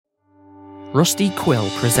Rusty Quill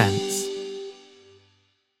presents.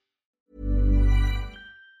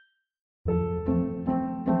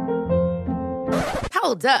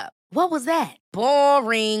 Hold up. What was that?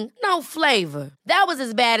 Boring. No flavor. That was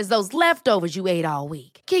as bad as those leftovers you ate all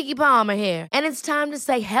week. Keke Palmer here, and it's time to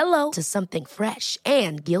say hello to something fresh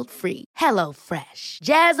and guilt-free. Hello Fresh.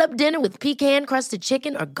 Jazz up dinner with pecan-crusted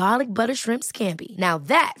chicken or garlic butter shrimp scampi. Now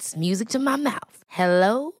that's music to my mouth.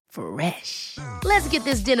 Hello Fresh. Let's get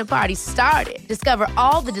this dinner party started. Discover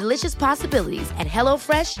all the delicious possibilities at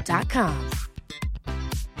hellofresh.com.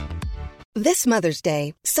 This Mother's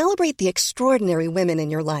Day, celebrate the extraordinary women in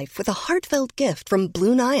your life with a heartfelt gift from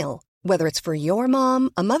Blue Nile. Whether it's for your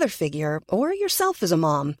mom, a mother figure, or yourself as a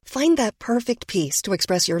mom, find that perfect piece to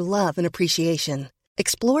express your love and appreciation.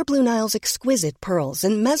 Explore Blue Nile's exquisite pearls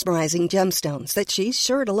and mesmerizing gemstones that she's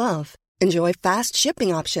sure to love. Enjoy fast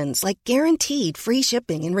shipping options like guaranteed free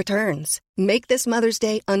shipping and returns. Make this Mother's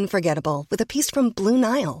Day unforgettable with a piece from Blue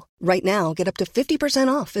Nile. Right now, get up to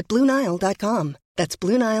 50% off at BlueNile.com. That's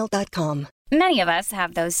BlueNile.com. Many of us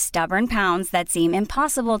have those stubborn pounds that seem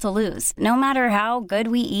impossible to lose, no matter how good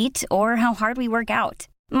we eat or how hard we work out.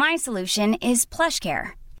 My solution is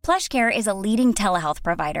PlushCare. PlushCare is a leading telehealth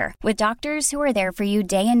provider with doctors who are there for you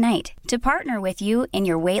day and night to partner with you in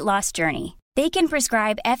your weight loss journey. They can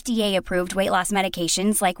prescribe FDA-approved weight loss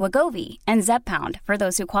medications like Wegovy and Zepbound for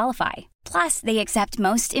those who qualify. Plus, they accept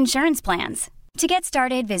most insurance plans. To get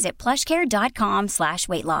started, visit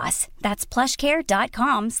plushcare.com/weightloss. That's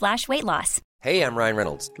plushcare.com/weightloss. Hey, I'm Ryan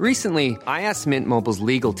Reynolds. Recently, I asked Mint Mobile's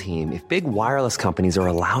legal team if big wireless companies are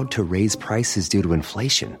allowed to raise prices due to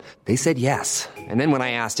inflation. They said yes. And then when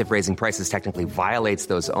I asked if raising prices technically violates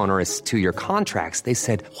those onerous two-year contracts, they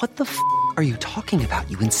said, "What the f*** are you talking about,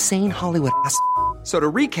 you insane Hollywood ass?" So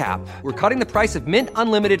to recap, we're cutting the price of Mint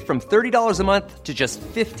Unlimited from $30 a month to just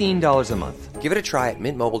 $15 a month. Give it a try at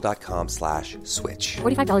mintmobile.com/switch.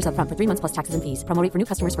 $45 up front for 3 months plus taxes and fees. Promo rate for new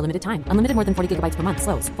customers for limited time. Unlimited more than 40 gigabytes per month.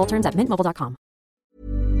 Slows full terms at mintmobile.com.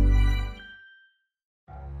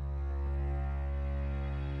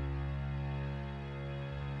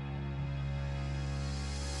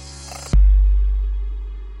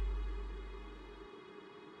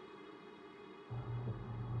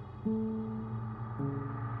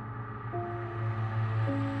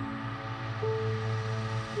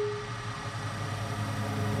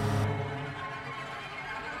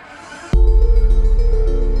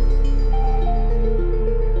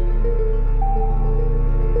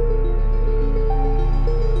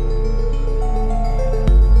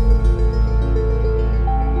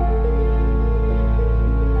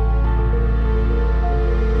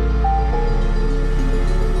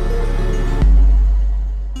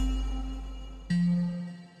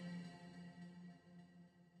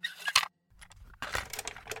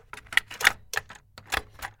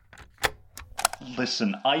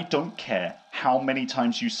 Listen, I don't care how many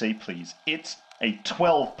times you say please. It's a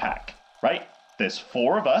 12-pack, right? There's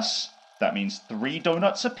 4 of us. That means 3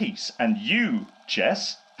 donuts apiece. And you,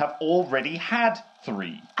 Jess, have already had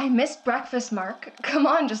 3. I missed breakfast, Mark. Come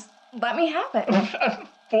on, just let me have it.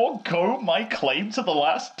 Forgo my claim to the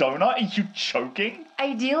last donut? Are you joking?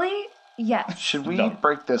 Ideally, yes. Should we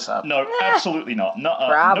break this up? No, absolutely not.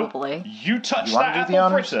 Probably. Nope. You touch that apple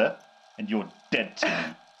fritter, and you're dead to me.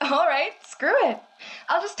 All right, screw it.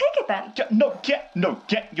 I'll just take it then. Get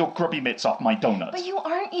your grubby mitts off my donuts. But you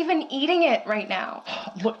aren't even eating it right now.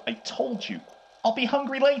 Look, I told you. I'll be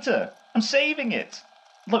hungry later. I'm saving it.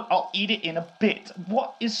 Look, I'll eat it in a bit.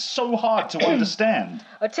 What is so hard to understand?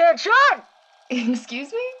 Attention!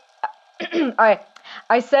 Excuse me? I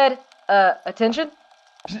said, attention?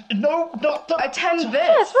 No, not the... Attend this.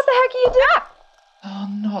 Yes, what the heck are you doing? Oh,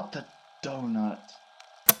 not the donut.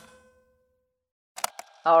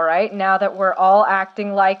 All right, now that we're all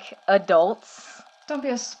acting like adults. Don't be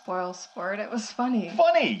a spoil sport. It was funny.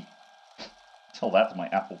 Funny? Tell that to my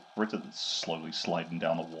apple fritter that's slowly sliding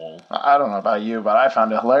down the wall. I don't know about you, but I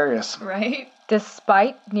found it hilarious. Right?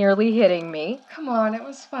 Despite nearly hitting me. Come on, it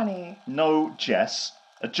was funny. No, Jess.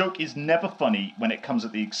 A joke is never funny when it comes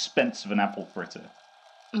at the expense of an apple fritter.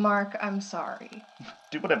 Mark, I'm sorry.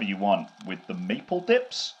 Do whatever you want with the maple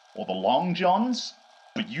dips or the long johns,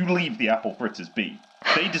 but you leave the apple fritters be.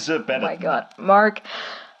 They deserve better. Oh my God. Mark,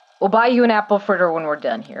 we'll buy you an apple fritter when we're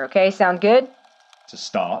done here, okay? Sound good? To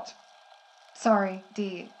start. Sorry,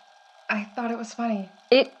 Dee. I thought it was funny.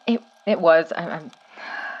 It was. I'm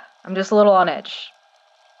just a little on edge.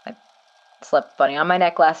 I slept funny on my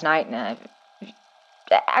neck last night, and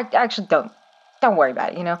I actually don't worry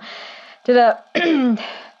about it. You know, did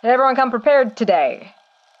everyone come prepared today?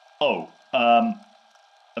 Oh,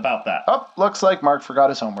 about that. Oh, looks like Mark forgot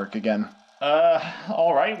his homework again.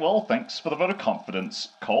 Alright, well, thanks for the vote of confidence,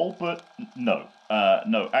 Cole, but no.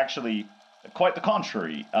 No, actually, quite the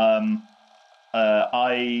contrary.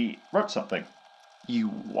 I wrote something. You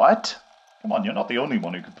what? Come on, you're not the only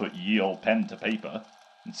one who could put ye old pen to paper.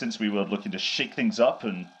 And since we were looking to shake things up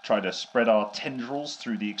and try to spread our tendrils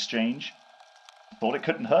through the exchange, I thought it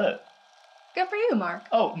couldn't hurt. Good for you, Mark.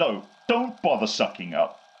 Oh, no, don't bother sucking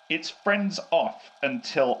up. It's friends off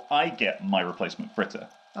until I get my replacement fritter.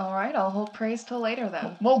 All right, I'll hold praise till later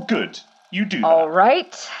then. Well, good. You do that. All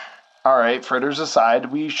right. Alright, fritters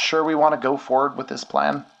aside, we want to go forward with this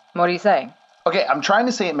plan? What do you say? Okay, I'm trying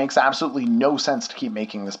to say it makes absolutely no sense to keep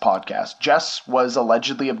making this podcast. Jess was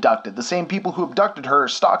allegedly abducted. The same people who abducted her are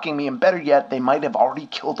stalking me, and better yet, they might have already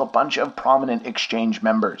killed a bunch of prominent exchange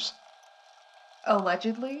members.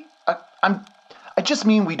 Allegedly? I just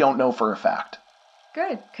mean we don't know for a fact.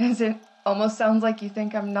 Good, because it almost sounds like you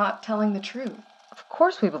think I'm not telling the truth. Of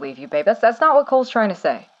course we believe you, babe. That's not what Cole's trying to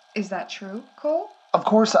say. Is that true, Cole? Of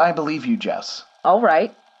course I believe you, Jess. All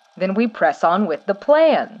right. Then we press on with the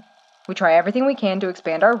plan. We try everything we can to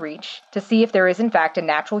expand our reach to see if there is in fact a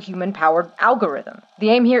natural human-powered algorithm. The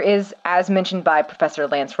aim here is, as mentioned by Professor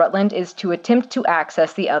Lance Rutland, is to attempt to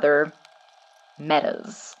access the other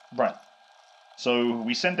metas. Right. So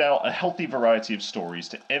we send out a healthy variety of stories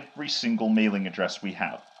to every single mailing address we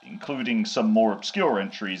have, including some more obscure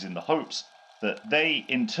entries in the hopes that they,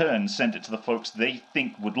 in turn, send it to the folks they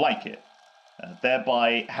think would like it,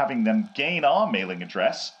 thereby having them gain our mailing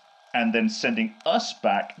address and then sending us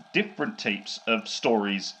back different tapes of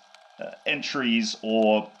stories, entries,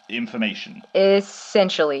 or information.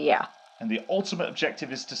 Essentially, yeah. And the ultimate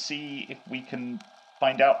objective is to see if we can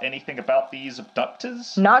find out anything about these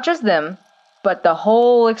abductors? Not just them, but the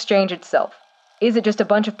whole exchange itself. Is it just a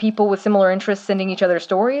bunch of people with similar interests sending each other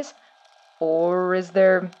stories? Or is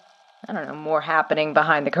there, I don't know, more happening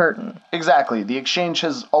behind the curtain? Exactly. The exchange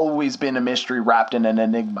has always been a mystery wrapped in an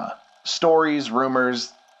enigma. Stories,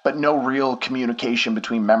 rumors, but no real communication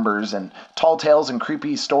between members, and tall tales and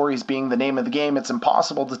creepy stories being the name of the game, it's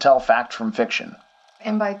impossible to tell fact from fiction.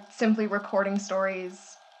 And by simply recording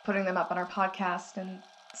stories, putting them up on our podcast, and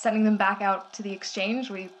sending them back out to the exchange,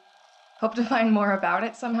 we hope to find more about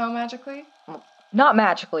it somehow magically? Not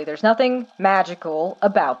magically. There's nothing magical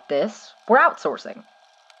about this. We're outsourcing.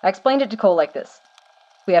 I explained it to Cole like this.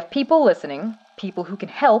 We have people listening, people who can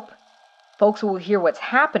help, folks who will hear what's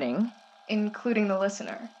happening. Including the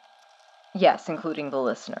listener. Yes, including the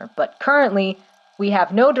listener. But currently, we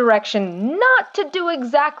have no direction not to do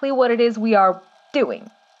exactly what it is we are doing.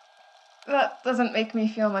 That doesn't make me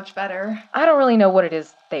feel much better. I don't really know what it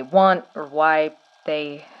is they want or why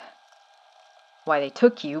they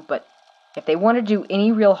took you, but if they wanted to do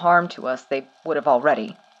any real harm to us, they would have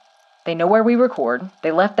already. They know where we record.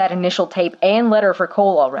 They left that initial tape and letter for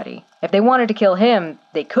Cole already. If they wanted to kill him,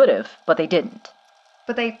 they could have, but they didn't.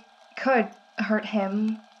 But they could hurt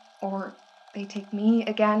him, or they take me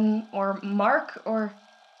again, or Mark, or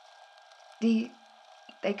they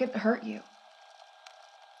could hurt you.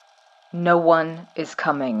 No one is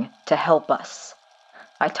coming to help us.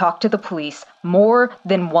 I talked to the police more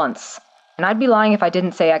than once, and I'd be lying if I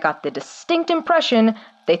didn't say I got the distinct impression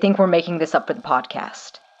they think we're making this up for the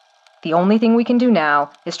podcast. The only thing we can do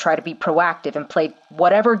now is try to be proactive and play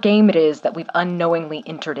whatever game it is that we've unknowingly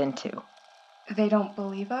entered into. They don't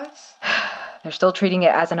believe us? They're still treating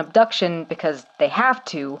it as an abduction because they have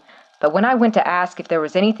to, but when I went to ask if there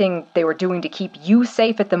was anything they were doing to keep you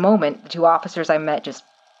safe at the moment, the two officers I met just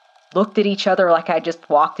looked at each other like I just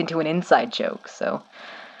walked into an inside joke, so...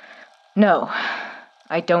 No,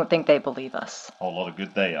 I don't think they believe us. A lot of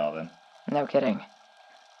good they are, then. No kidding.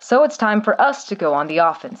 So it's time for us to go on the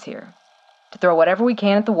offense here. To throw whatever we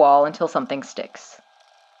can at the wall until something sticks.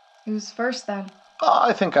 Who's first, then?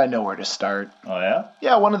 I think I know where to start. Oh, yeah?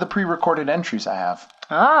 Yeah, one of the pre-recorded entries I have.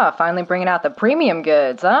 Ah, finally bringing out the premium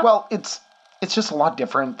goods, huh? Well, it's just a lot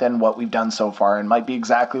different than what we've done so far, and might be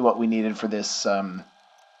exactly what we needed for this,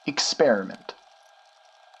 experiment.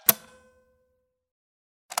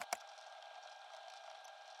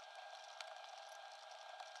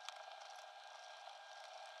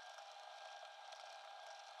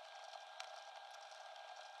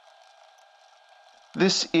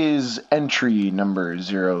 This is entry number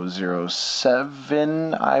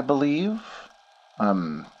 007, I believe.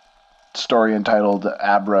 Story entitled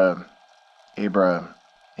Abramelian?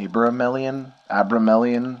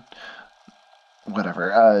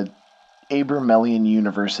 Whatever. Abramelian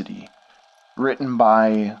University. Written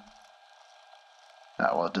by...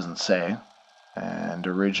 well, it doesn't say. And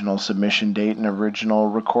original submission date and original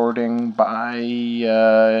recording by...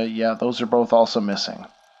 yeah, those are both also missing.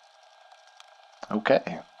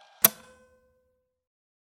 Okay.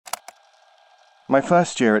 My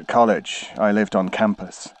first year at college, I lived on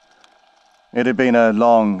campus. It had been a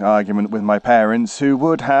long argument with my parents, who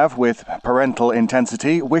would have, with parental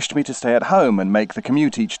intensity, wished me to stay at home and make the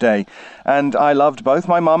commute each day, and I loved both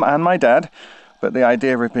my mum and my dad, but the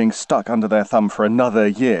idea of being stuck under their thumb for another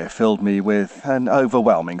year filled me with an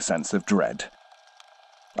overwhelming sense of dread.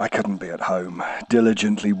 I couldn't be at home,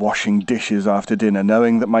 diligently washing dishes after dinner,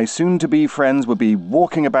 knowing that my soon-to-be friends would be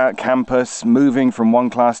walking about campus, moving from one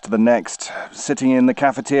class to the next, sitting in the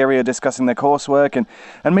cafeteria discussing their coursework,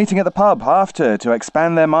 and meeting at the pub after to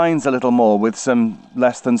expand their minds a little more with some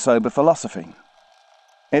less-than-sober philosophy.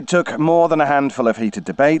 It took more than a handful of heated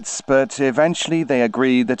debates, but eventually they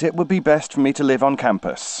agreed that it would be best for me to live on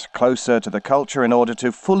campus, closer to the culture in order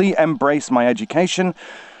to fully embrace my education,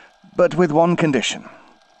 but with one condition.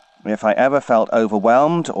 If I ever felt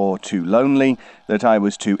overwhelmed or too lonely, that I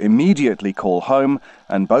was to immediately call home,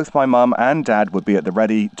 and both my mum and dad would be at the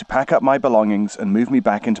ready to pack up my belongings and move me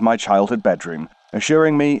back into my childhood bedroom,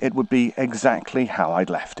 assuring me it would be exactly how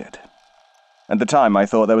I'd left it. At the time, I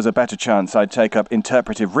thought there was a better chance I'd take up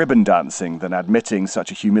interpretive ribbon dancing than admitting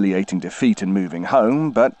such a humiliating defeat and moving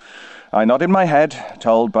home, but I nodded my head,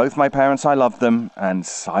 told both my parents I loved them, and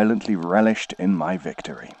silently relished in my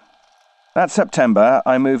victory. That September,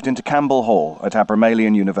 I moved into Campbell Hall at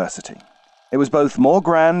Abramelian University. It was both more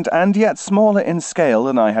grand and yet smaller in scale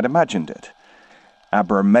than I had imagined it.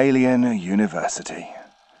 Abramelian University.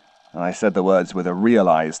 I said the words with a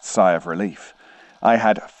realized sigh of relief. I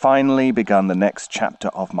had finally begun the next chapter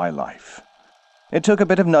of my life. It took a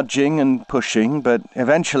bit of nudging and pushing, but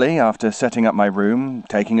eventually, after setting up my room,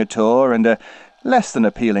 taking a tour, and a less than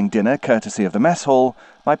appealing dinner courtesy of the mess hall,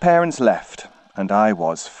 my parents left, and I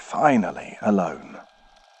was finally alone.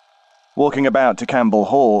 Walking about to Campbell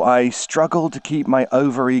Hall, I struggled to keep my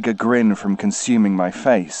overeager grin from consuming my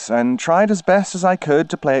face, and tried as best as I could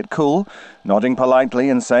to play it cool, nodding politely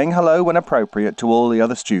and saying hello when appropriate to all the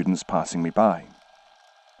other students passing me by.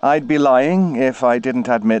 I'd be lying if I didn't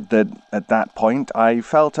admit that, at that point, I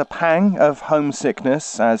felt a pang of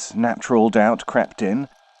homesickness as natural doubt crept in,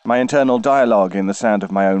 my internal dialogue in the sound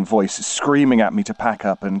of my own voice screaming at me to pack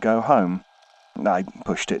up and go home. I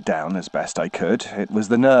pushed it down as best I could. It was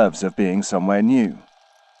the nerves of being somewhere new.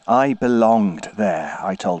 I belonged there,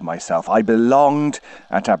 I told myself. I belonged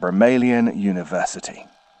at Abramelian University.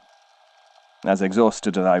 As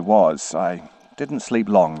exhausted as I was, I didn't sleep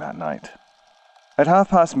long that night.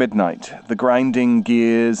 At midnight, the grinding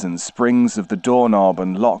gears and springs of the doorknob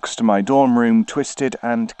and locks to my dorm room twisted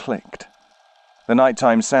and clicked. The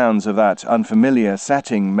nighttime sounds of that unfamiliar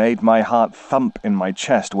setting made my heart thump in my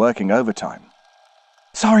chest, working overtime.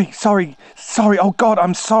 Sorry, oh God,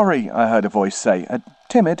 I'm sorry, I heard a voice say, a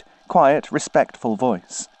timid, quiet, respectful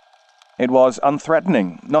voice. It was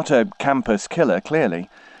unthreatening, not a campus killer, clearly.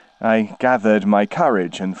 I gathered my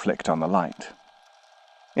courage and flicked on the light.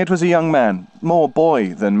 It was a young man, more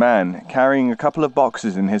boy than man, carrying a couple of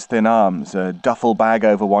boxes in his thin arms, a duffel bag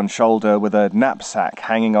over one shoulder with a knapsack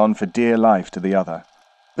hanging on for dear life to the other.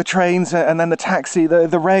 The trains, and then the taxi,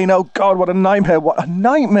 the rain, oh God, what a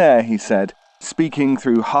nightmare, he said, speaking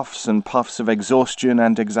through huffs and puffs of exhaustion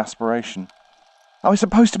and exasperation. I was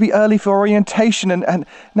supposed to be early for orientation, and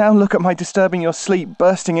now look at my disturbing your sleep,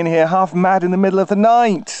 bursting in here half mad in the middle of the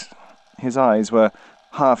night. His eyes were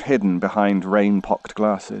half hidden behind rain-pocked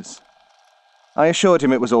glasses. I assured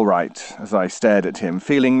him it was all right, as I stared at him,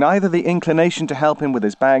 feeling neither the inclination to help him with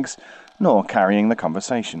his bags, nor carrying the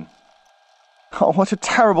conversation. Oh, what a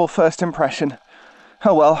terrible first impression.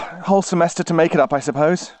 Oh well, whole semester to make it up, I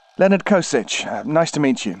suppose. Leonard Kosic, nice to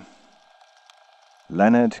meet you.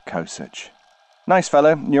 Leonard Kosic. Nice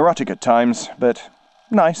fellow, neurotic at times, but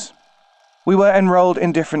nice. We were enrolled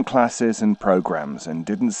in different classes and programs and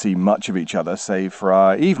didn't see much of each other save for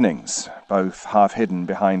our evenings, both half hidden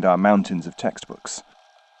behind our mountains of textbooks.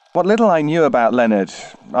 What little I knew about Leonard,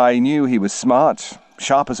 I knew he was smart,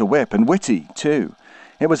 sharp as a whip, and witty, too.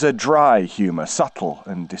 It was a dry humour, subtle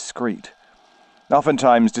and discreet.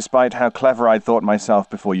 Oftentimes, despite how clever I'd thought myself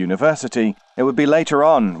before university, it would be later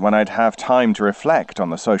on, when I'd have time to reflect on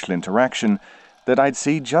the social interaction, that I'd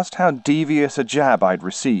see just how devious a jab I'd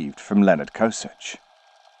received from Leonard Kosic.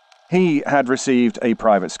 He had received a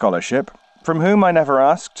private scholarship, from whom I never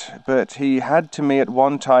asked, but he had to me at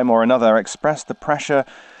one time or another expressed the pressure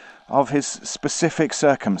of his specific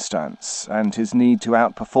circumstance and his need to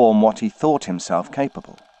outperform what he thought himself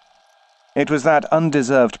capable. It was that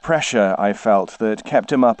undeserved pressure, I felt, that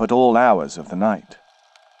kept him up at all hours of the night.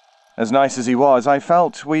 As nice as he was, I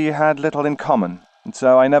felt we had little in common, and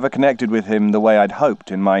so I never connected with him the way I'd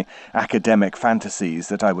hoped in my academic fantasies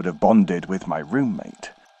that I would have bonded with my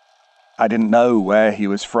roommate. I didn't know where he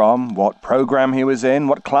was from, what program he was in,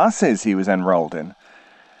 what classes he was enrolled in.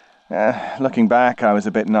 Looking back, I was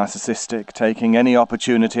a bit narcissistic, taking any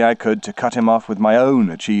opportunity I could to cut him off with my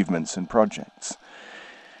own achievements and projects.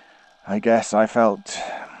 I guess I felt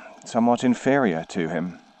somewhat inferior to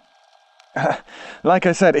him. Like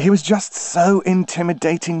I said, he was just so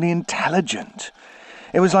intimidatingly intelligent.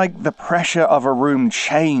 It was like the pressure of a room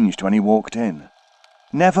changed when he walked in.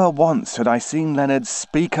 Never once had I seen Leonard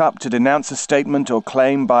speak up to denounce a statement or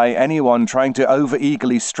claim by anyone trying to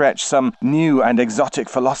over-eagerly stretch some new and exotic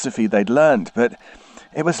philosophy they'd learned, but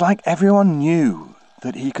it was like everyone knew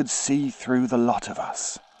that he could see through the lot of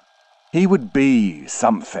us. He would be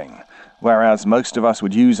something, whereas most of us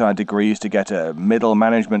would use our degrees to get a middle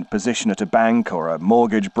management position at a bank or a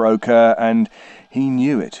mortgage broker, and he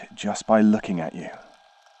knew it just by looking at you.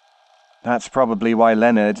 That's probably why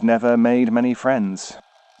Leonard never made many friends.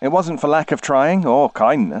 It wasn't for lack of trying or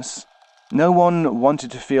kindness. No one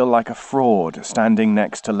wanted to feel like a fraud standing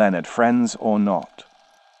next to Leonard, friends or not.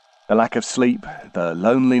 The lack of sleep, the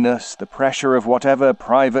loneliness, the pressure of whatever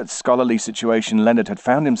private scholarly situation Leonard had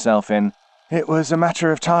found himself in, it was a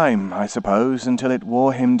matter of time, I suppose, until it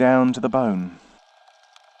wore him down to the bone.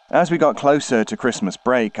 As we got closer to Christmas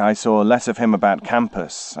break, I saw less of him about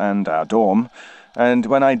campus and our dorm, and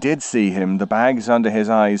when I did see him, the bags under his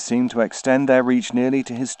eyes seemed to extend their reach nearly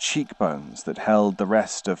to his cheekbones that held the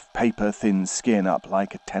rest of paper-thin skin up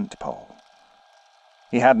like a tent pole.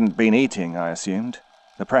 He hadn't been eating, I assumed,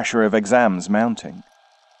 the pressure of exams mounting.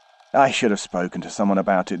 I should have spoken to someone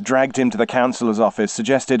about it, dragged him to the counsellor's office,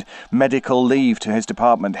 suggested medical leave to his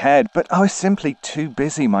department head, but I was simply too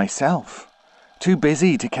busy myself. Too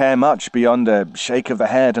busy to care much beyond a shake of the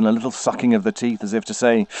head and a little sucking of the teeth as if to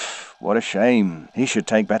say, what a shame, he should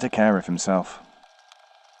take better care of himself.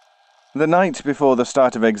 The night before the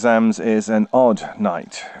start of exams is an odd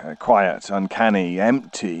night, quiet, uncanny,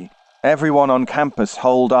 empty. Everyone on campus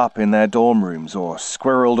holed up in their dorm rooms or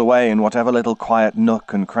squirreled away in whatever little quiet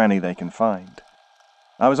nook and cranny they can find.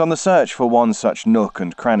 I was on the search for one such nook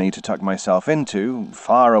and cranny to tuck myself into,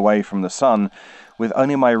 far away from the sun, with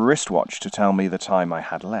only my wristwatch to tell me the time I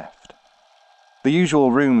had left. The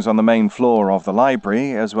usual rooms on the main floor of the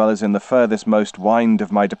library, as well as in the furthest most wind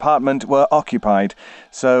of my department, were occupied,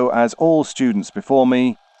 so as all students before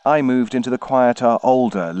me, I moved into the quieter,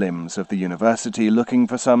 older limbs of the university, looking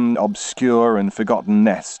for some obscure and forgotten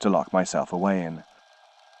nest to lock myself away in.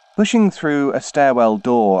 Pushing through a stairwell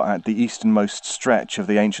door at the easternmost stretch of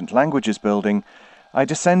the Ancient Languages building, I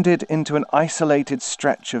descended into an isolated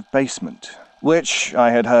stretch of basement, which,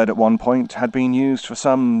 I had heard at one point, had been used for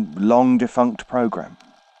some long-defunct program.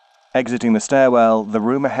 Exiting the stairwell, the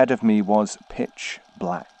room ahead of me was pitch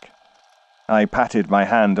black. I patted my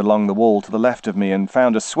hand along the wall to the left of me and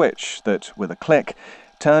found a switch that, with a click,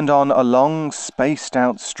 turned on a long,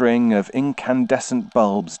 spaced-out string of incandescent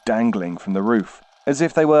bulbs dangling from the roof, as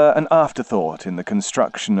if they were an afterthought in the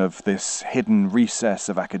construction of this hidden recess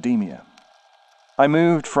of academia. I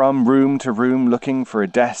moved from room to room looking for a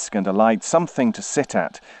desk and a light, something to sit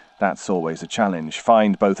at. That's always a challenge.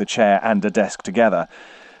 Find both a chair and a desk together.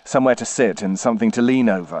 Somewhere to sit and something to lean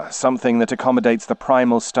over. Something that accommodates the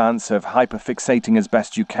primal stance of hyperfixating as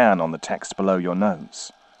best you can on the text below your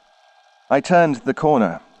nose. I turned the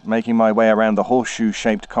corner, making my way around the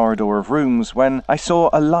horseshoe-shaped corridor of rooms, when I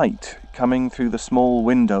saw a light coming through the small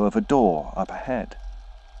window of a door up ahead.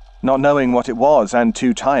 Not knowing what it was and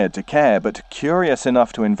too tired to care, but curious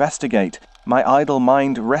enough to investigate, my idle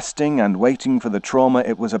mind resting and waiting for the trauma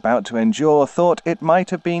it was about to endure, thought it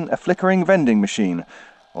might have been a flickering vending machine,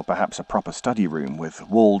 or perhaps a proper study room with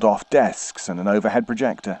walled-off desks and an overhead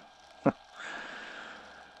projector.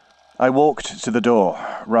 I walked to the door,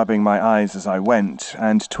 rubbing my eyes as I went,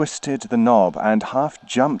 and twisted the knob and half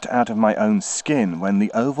jumped out of my own skin when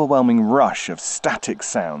the overwhelming rush of static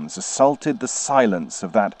sounds assaulted the silence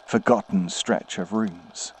of that forgotten stretch of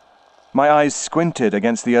rooms. My eyes squinted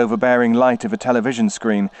against the overbearing light of a television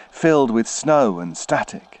screen filled with snow and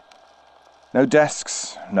static. No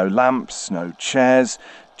desks, no lamps, no chairs,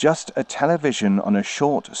 just a television on a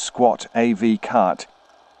short, squat AV cart,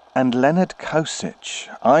 and Leonard Kosic,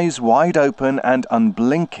 eyes wide open and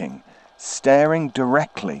unblinking, staring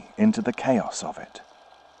directly into the chaos of it.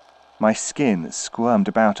 My skin squirmed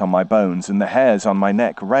about on my bones and the hairs on my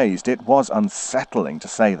neck raised. It was unsettling, to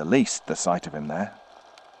say the least, the sight of him there.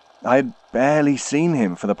 I had barely seen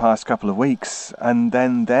him for the past couple of weeks, and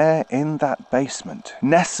then there in that basement,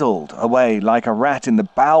 nestled away like a rat in the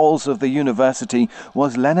bowels of the university,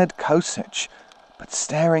 was Leonard Kosic, but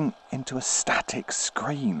staring into a static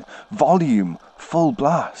screen, volume full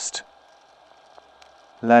blast.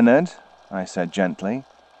 "Leonard," I said gently.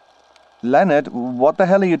 Leonard, what the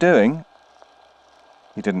hell are you doing?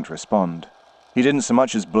 He didn't respond. He didn't so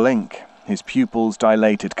much as blink, his pupils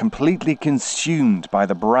dilated, completely consumed by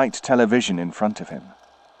the bright television in front of him.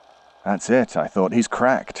 That's it, I thought. He's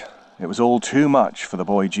cracked. It was all too much for the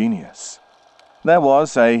boy genius. There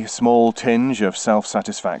was a small tinge of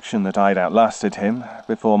self-satisfaction that I'd outlasted him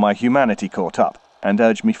before my humanity caught up and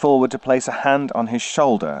urged me forward to place a hand on his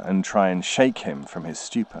shoulder and try and shake him from his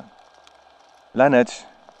stupor. Leonard,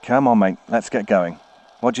 come on, mate, let's get going.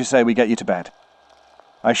 What'd you say we get you to bed?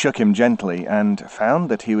 I shook him gently and found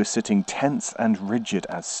that he was sitting tense and rigid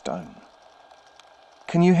as stone.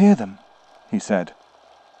 Can you hear them? He said.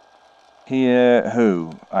 Hear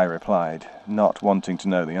who? I replied, not wanting to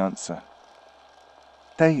know the answer.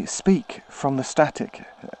 They speak from the static.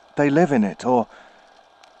 They live in it, or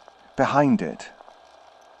behind it.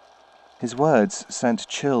 His words sent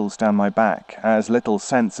chills down my back. As little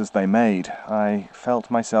sense as they made, I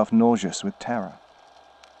felt myself nauseous with terror.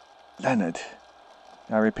 Leonard.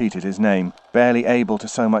 I repeated his name, barely able to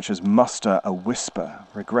so much as muster a whisper,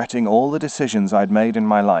 regretting all the decisions I'd made in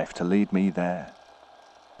my life to lead me there.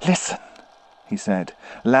 Listen, he said,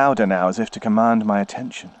 louder now as if to command my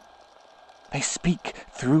attention. They speak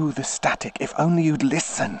through the static. If only you'd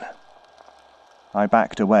listen. I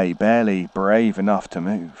backed away, barely brave enough to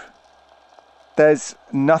move. There's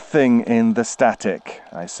nothing in the static,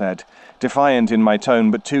 I said, defiant in my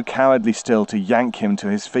tone, but too cowardly still to yank him to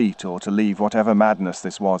his feet or to leave whatever madness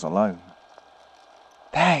this was alone.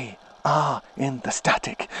 They are in the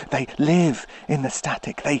static. They live in the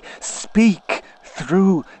static. They speak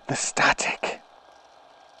through the static.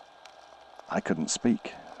 I couldn't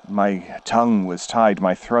speak. My tongue was tied,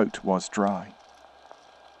 my throat was dry.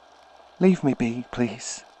 Leave me be,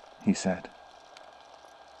 please, he said.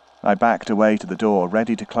 I backed away to the door,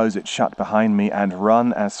 ready to close it shut behind me and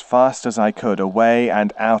run as fast as I could away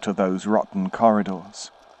and out of those rotten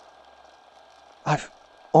corridors. I've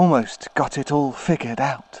almost got it all figured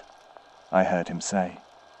out, I heard him say.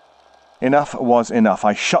 Enough was enough.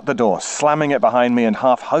 I shut the door, slamming it behind me and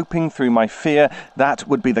half hoping through my fear that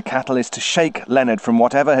would be the catalyst to shake Leonard from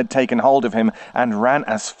whatever had taken hold of him, and ran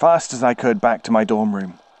as fast as I could back to my dorm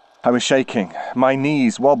room. I was shaking, my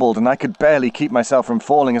knees wobbled, and I could barely keep myself from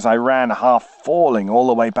falling as I ran, half falling all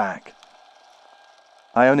the way back.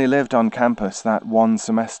 I only lived on campus that one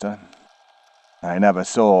semester. I never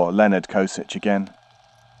saw Leonard Kosic again.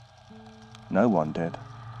 No one did.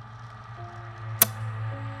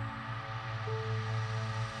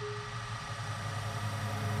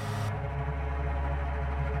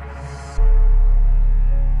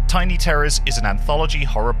 Tiny Terrors is an anthology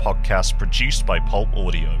horror podcast produced by Pulp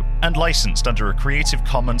Audio and licensed under a Creative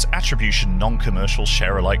Commons Attribution Non-Commercial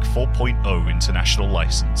Share-alike 4.0 international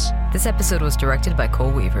license. This episode was directed by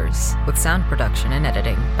Cole Weavers, with sound production and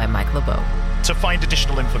editing by Mike LeBeau. To find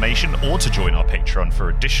additional information or to join our Patreon for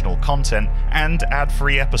additional content and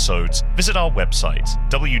ad-free episodes, visit our website,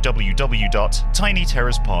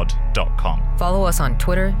 www.tinyterrorspod.com. Follow us on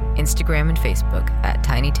Twitter, Instagram, and Facebook at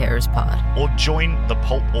Tiny Terrors Pod. Or join the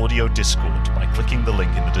Pulp Audio Discord by clicking the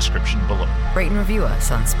link in the description below. Rate and review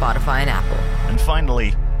us on Spotify and Apple. And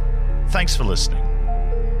finally, thanks for listening.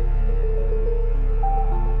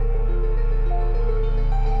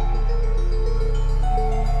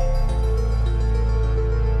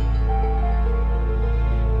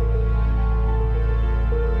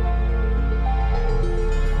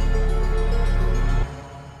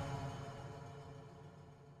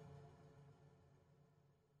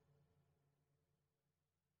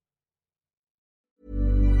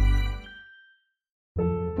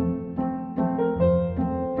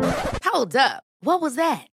 Hold up. What was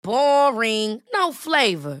that? Boring. No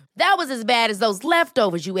flavor. That was as bad as those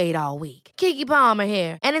leftovers you ate all week. Keke Palmer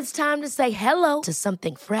here, and it's time to say hello to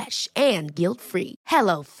something fresh and guilt-free.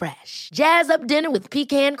 Hello Fresh. Jazz up dinner with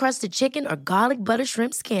pecan-crusted chicken or garlic butter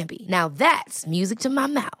shrimp scampi. Now that's music to my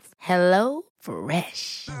mouth. Hello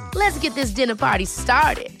Fresh. Let's get this dinner party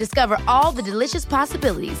started. Discover all the delicious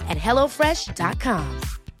possibilities at HelloFresh.com.